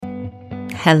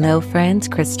Hello, friends.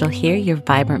 Crystal here, your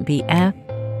vibrant BF,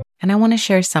 and I want to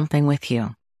share something with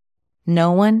you.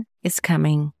 No one is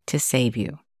coming to save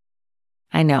you.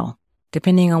 I know,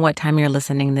 depending on what time you're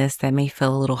listening to this, that may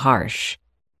feel a little harsh.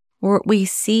 What we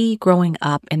see growing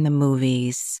up in the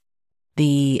movies,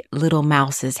 the little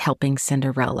mouses helping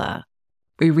Cinderella.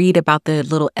 We read about the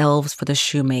little elves for the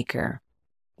shoemaker.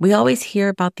 We always hear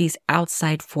about these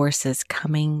outside forces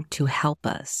coming to help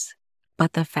us.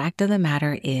 But the fact of the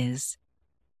matter is,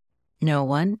 no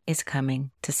one is coming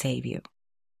to save you.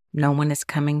 No one is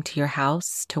coming to your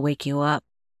house to wake you up,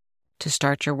 to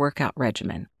start your workout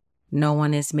regimen. No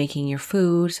one is making your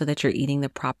food so that you're eating the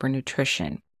proper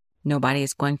nutrition. Nobody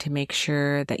is going to make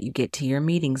sure that you get to your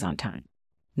meetings on time.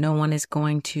 No one is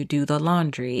going to do the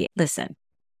laundry. Listen,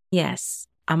 yes,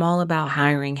 I'm all about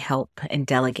hiring help and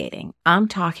delegating. I'm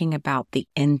talking about the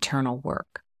internal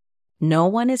work. No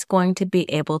one is going to be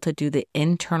able to do the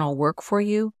internal work for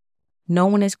you. No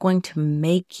one is going to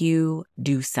make you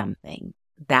do something.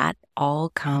 That all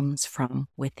comes from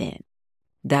within.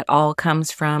 That all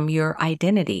comes from your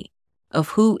identity of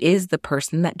who is the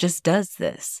person that just does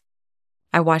this.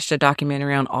 I watched a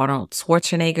documentary on Arnold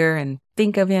Schwarzenegger, and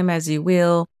think of him as you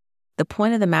will. The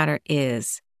point of the matter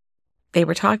is, they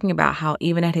were talking about how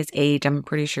even at his age, I'm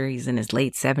pretty sure he's in his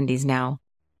late 70s now,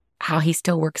 how he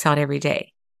still works out every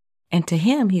day. And to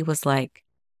him, he was like,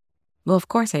 well, of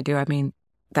course I do. I mean,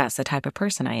 that's the type of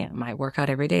person I am. I work out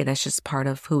every day. That's just part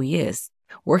of who he is.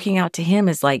 Working out to him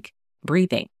is like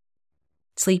breathing,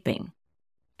 sleeping,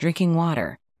 drinking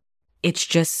water. It's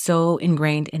just so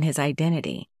ingrained in his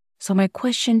identity. So my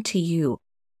question to you,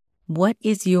 what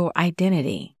is your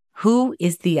identity? Who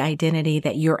is the identity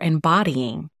that you're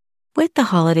embodying? With the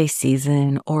holiday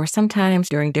season, or sometimes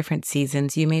during different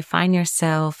seasons, you may find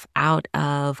yourself out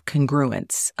of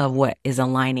congruence of what is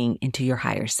aligning into your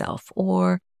higher self,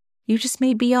 or you just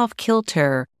may be off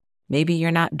kilter. Maybe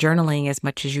you're not journaling as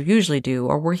much as you usually do,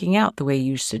 or working out the way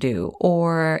you used to do,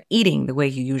 or eating the way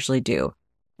you usually do.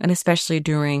 And especially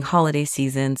during holiday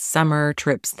seasons, summer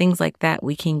trips, things like that,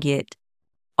 we can get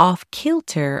off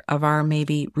kilter of our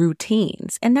maybe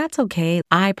routines. And that's okay.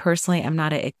 I personally am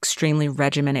not an extremely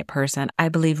regimented person. I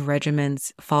believe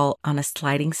regimens fall on a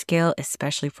sliding scale,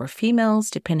 especially for females,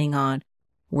 depending on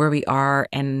where we are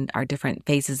and our different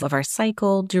phases of our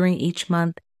cycle during each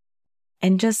month.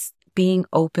 And just being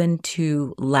open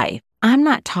to life. I'm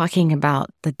not talking about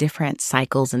the different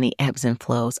cycles and the ebbs and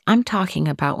flows. I'm talking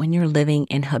about when you're living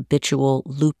in habitual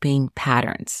looping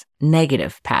patterns,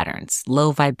 negative patterns,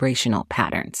 low vibrational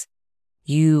patterns.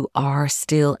 You are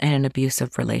still in an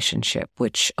abusive relationship,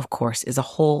 which of course is a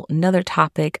whole nother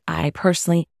topic. I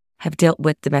personally have dealt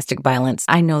with domestic violence.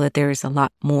 I know that there is a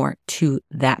lot more to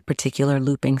that particular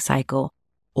looping cycle.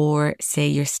 Or say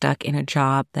you're stuck in a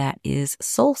job that is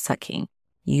soul-sucking.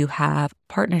 You have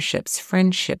partnerships,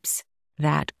 friendships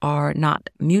that are not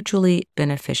mutually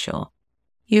beneficial.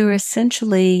 You're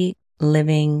essentially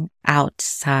living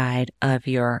outside of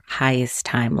your highest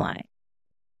timeline.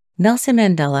 Nelson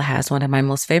Mandela has one of my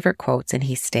most favorite quotes, and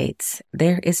he states,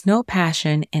 "There is no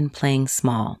passion in playing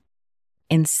small,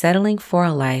 in settling for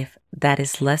a life that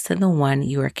is less than the one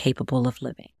you are capable of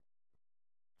living."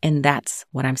 And that's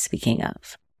what I'm speaking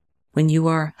of. When you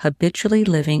are habitually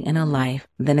living in a life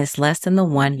that is less than the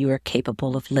one you are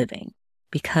capable of living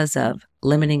because of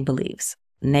limiting beliefs,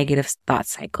 negative thought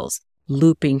cycles,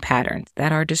 looping patterns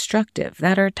that are destructive,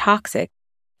 that are toxic,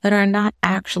 that are not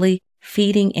actually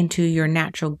feeding into your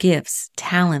natural gifts,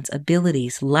 talents,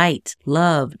 abilities, light,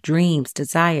 love, dreams,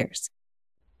 desires.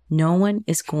 No one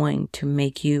is going to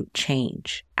make you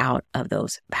change out of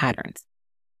those patterns.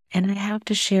 And I have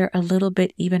to share a little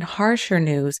bit even harsher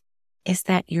news is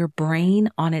that your brain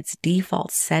on its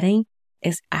default setting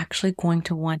is actually going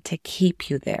to want to keep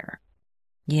you there.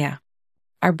 Yeah,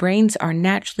 our brains are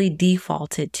naturally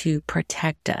defaulted to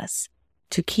protect us,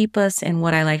 to keep us in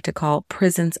what I like to call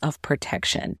prisons of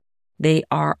protection. They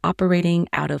are operating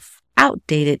out of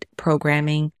outdated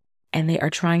programming, and they are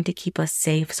trying to keep us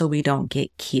safe so we don't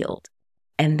get killed.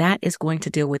 And that is going to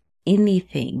deal with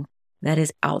anything that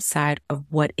is outside of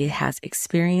what it has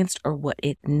experienced or what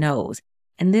it knows.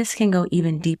 And this can go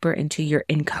even deeper into your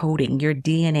encoding, your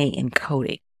DNA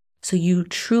encoding. So you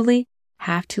truly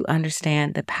have to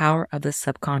understand the power of the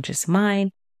subconscious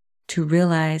mind to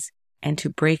realize and to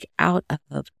break out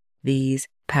of these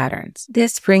patterns.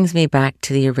 This brings me back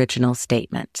to the original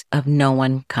statement of no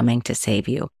one coming to save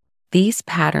you. These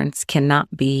patterns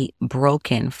cannot be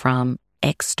broken from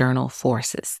external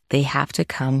forces. They have to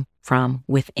come from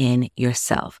within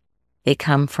yourself. They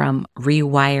come from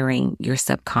rewiring your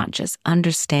subconscious,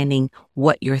 understanding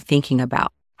what you're thinking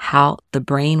about, how the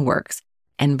brain works,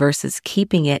 and versus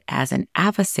keeping it as an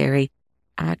adversary,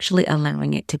 actually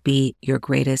allowing it to be your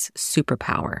greatest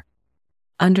superpower.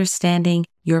 Understanding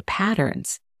your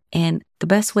patterns and the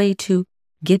best way to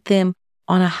get them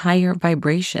on a higher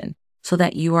vibration so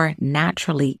that you are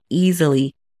naturally,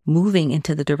 easily moving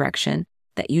into the direction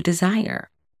that you desire.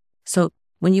 So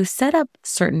when you set up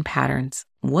certain patterns,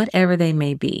 whatever they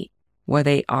may be, whether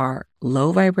they are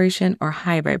low vibration or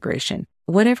high vibration,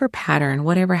 whatever pattern,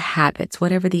 whatever habits,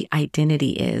 whatever the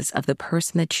identity is of the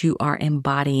person that you are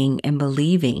embodying and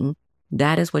believing,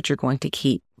 that is what you're going to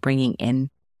keep bringing in.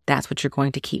 That's what you're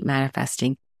going to keep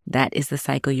manifesting. That is the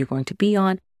cycle you're going to be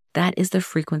on. That is the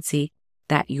frequency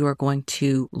that you are going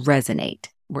to resonate.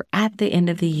 We're at the end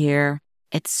of the year.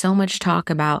 It's so much talk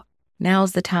about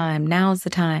now's the time, now's the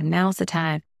time, now's the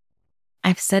time.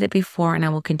 I've said it before and I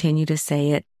will continue to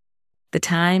say it. The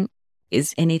time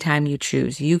is any time you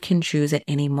choose. You can choose at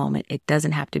any moment. It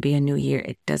doesn't have to be a new year.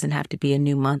 It doesn't have to be a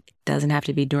new month. It doesn't have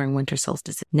to be during winter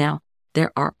solstice. Now,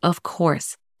 there are, of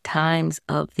course, times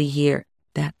of the year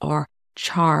that are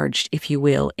charged, if you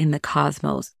will, in the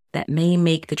cosmos that may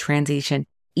make the transition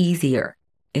easier,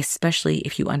 especially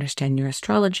if you understand your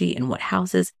astrology and what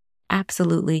houses.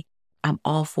 Absolutely. I'm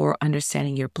all for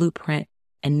understanding your blueprint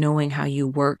and knowing how you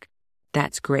work.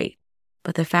 That's great.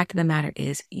 But the fact of the matter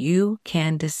is you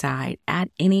can decide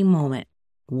at any moment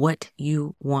what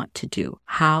you want to do,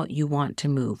 how you want to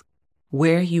move,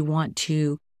 where you want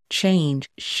to change,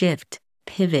 shift,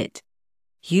 pivot.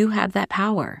 You have that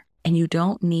power and you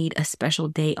don't need a special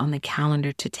day on the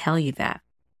calendar to tell you that.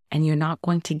 And you're not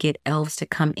going to get elves to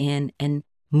come in and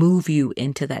move you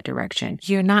into that direction.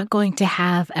 You're not going to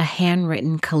have a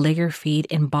handwritten calligraphied,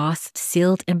 embossed,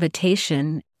 sealed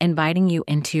invitation inviting you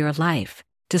into your life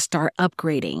to start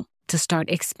upgrading, to start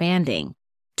expanding,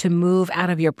 to move out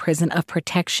of your prison of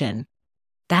protection.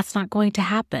 That's not going to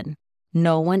happen.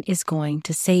 No one is going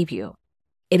to save you.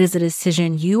 It is a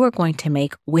decision you are going to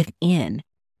make within,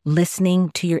 listening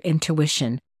to your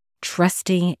intuition,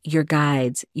 trusting your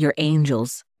guides, your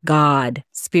angels, God,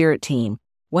 spirit team,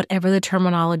 whatever the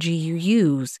terminology you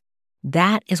use.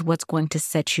 That is what's going to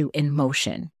set you in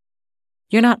motion.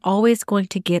 You're not always going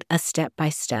to get a step by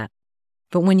step.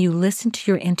 But when you listen to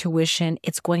your intuition,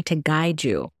 it's going to guide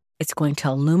you. It's going to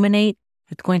illuminate.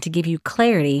 It's going to give you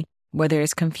clarity where there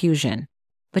is confusion.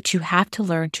 But you have to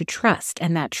learn to trust.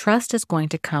 And that trust is going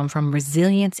to come from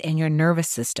resilience in your nervous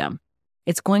system.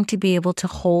 It's going to be able to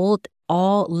hold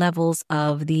all levels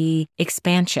of the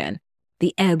expansion,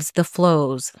 the ebbs, the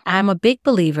flows. I'm a big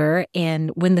believer in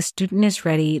when the student is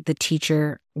ready, the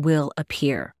teacher will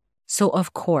appear. So,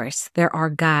 of course, there are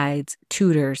guides,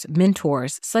 tutors,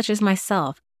 mentors, such as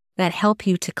myself, that help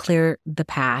you to clear the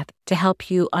path, to help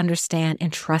you understand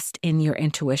and trust in your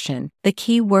intuition. The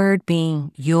key word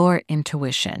being your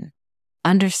intuition.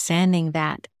 Understanding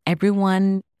that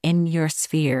everyone in your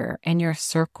sphere, in your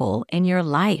circle, in your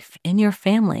life, in your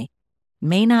family,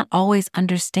 may not always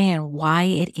understand why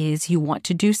it is you want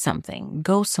to do something,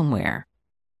 go somewhere.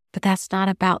 But that's not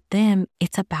about them.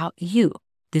 It's about you.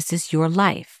 This is your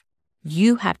life.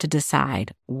 You have to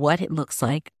decide what it looks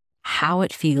like, how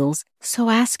it feels.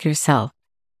 So ask yourself,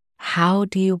 how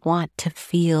do you want to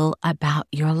feel about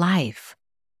your life?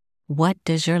 What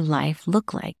does your life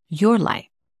look like? Your life.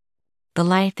 The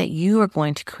life that you are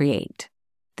going to create.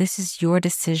 This is your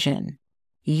decision.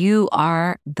 You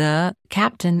are the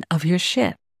captain of your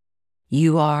ship.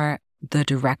 You are the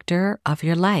director of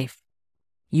your life.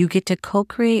 You get to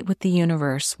co-create with the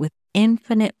universe with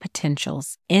infinite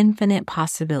potentials, infinite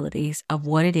possibilities of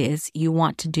what it is you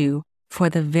want to do for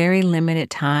the very limited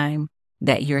time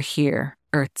that you're here,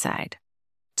 Earthside.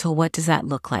 So what does that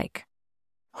look like?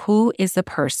 Who is the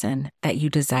person that you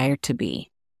desire to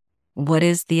be? What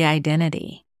is the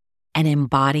identity? And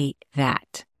embody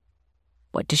that.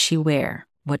 What does she wear?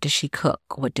 What does she cook?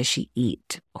 What does she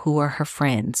eat? Who are her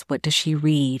friends? What does she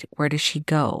read? Where does she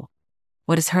go?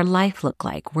 What does her life look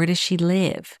like? Where does she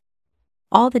live?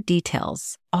 All the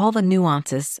details, all the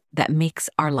nuances that makes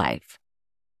our life.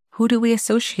 Who do we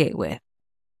associate with?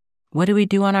 What do we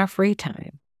do on our free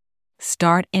time?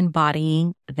 Start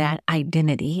embodying that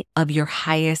identity of your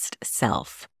highest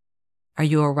self. Are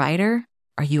you a writer?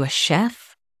 Are you a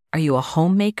chef? Are you a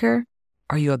homemaker?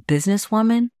 Are you a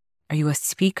businesswoman? Are you a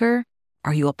speaker?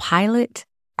 Are you a pilot?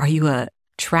 Are you a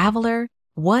traveler?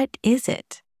 What is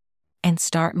it? And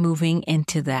start moving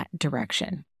into that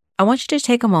direction. I want you to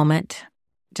take a moment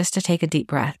just to take a deep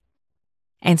breath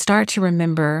and start to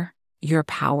remember your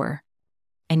power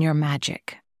and your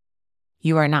magic.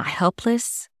 You are not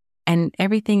helpless, and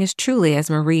everything is truly, as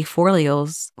Marie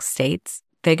Forleo states,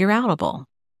 figure outable.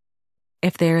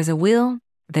 If there is a will,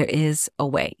 there is a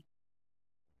way.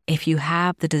 If you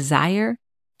have the desire,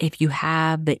 if you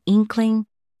have the inkling,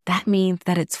 that means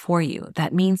that it's for you.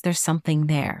 That means there's something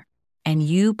there. And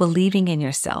you believing in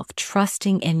yourself,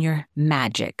 trusting in your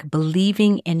magic,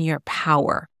 believing in your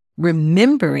power,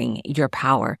 remembering your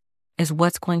power is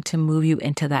what's going to move you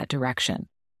into that direction.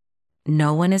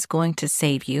 No one is going to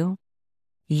save you.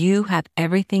 You have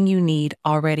everything you need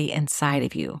already inside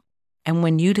of you. And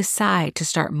when you decide to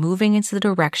start moving into the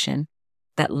direction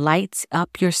that lights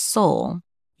up your soul,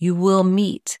 you will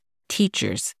meet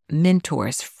teachers,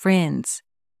 mentors, friends,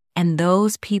 and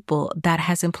those people that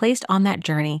has been placed on that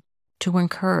journey to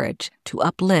encourage, to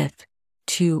uplift,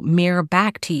 to mirror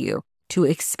back to you, to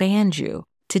expand you,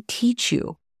 to teach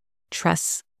you.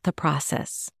 Trust the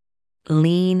process.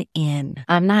 Lean in.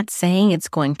 I'm not saying it's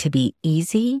going to be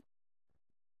easy,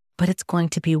 but it's going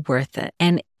to be worth it.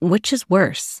 And which is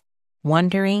worse,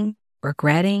 wondering,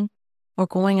 regretting, or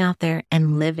going out there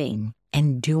and living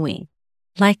and doing?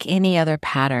 Like any other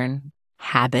pattern,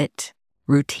 habit,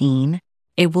 routine,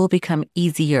 it will become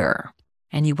easier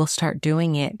and you will start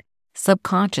doing it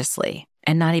subconsciously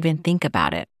and not even think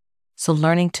about it. So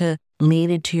learning to lean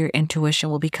into your intuition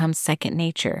will become second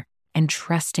nature, and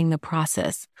trusting the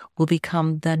process will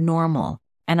become the normal,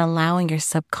 and allowing your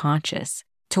subconscious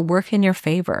to work in your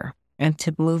favor and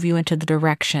to move you into the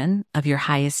direction of your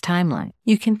highest timeline.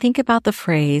 You can think about the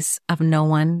phrase of no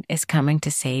one is coming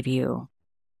to save you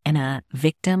in a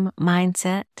victim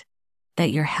mindset,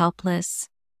 that you're helpless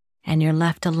and you're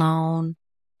left alone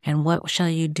and what shall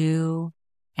you do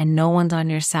and no one's on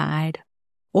your side.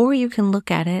 Or you can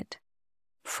look at it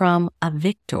from a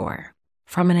victor,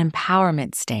 from an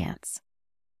empowerment stance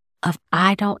of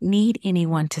I don't need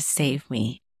anyone to save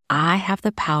me. I have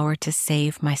the power to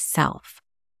save myself.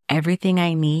 Everything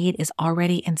I need is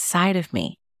already inside of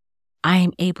me. I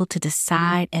am able to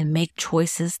decide and make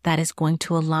choices that is going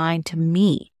to align to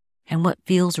me and what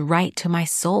feels right to my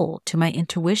soul, to my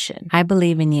intuition. I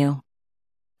believe in you.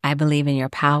 I believe in your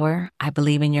power. I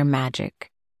believe in your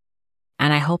magic.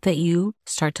 And I hope that you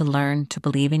start to learn to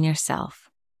believe in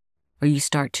yourself, or you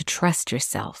start to trust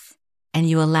yourself, and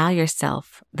you allow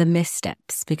yourself the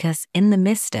missteps, because in the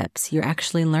missteps, you're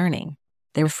actually learning.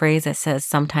 There's a phrase that says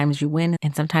sometimes you win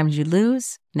and sometimes you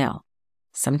lose. No,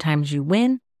 sometimes you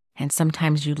win and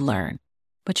sometimes you learn,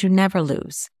 but you never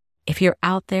lose. If you're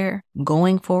out there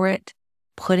going for it,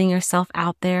 putting yourself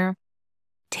out there,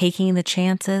 taking the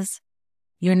chances,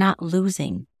 you're not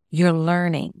losing, you're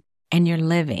learning and you're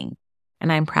living.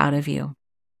 And I'm proud of you.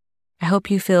 I hope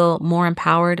you feel more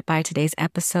empowered by today's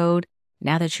episode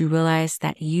now that you realize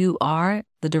that you are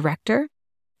the director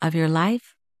of your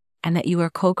life and that you are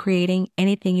co-creating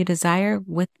anything you desire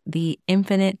with the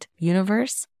infinite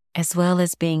universe, as well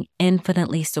as being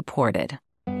infinitely supported.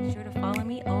 Be sure to follow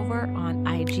me over on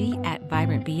IG at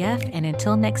VibrantBF. And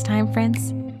until next time,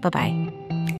 friends, bye-bye.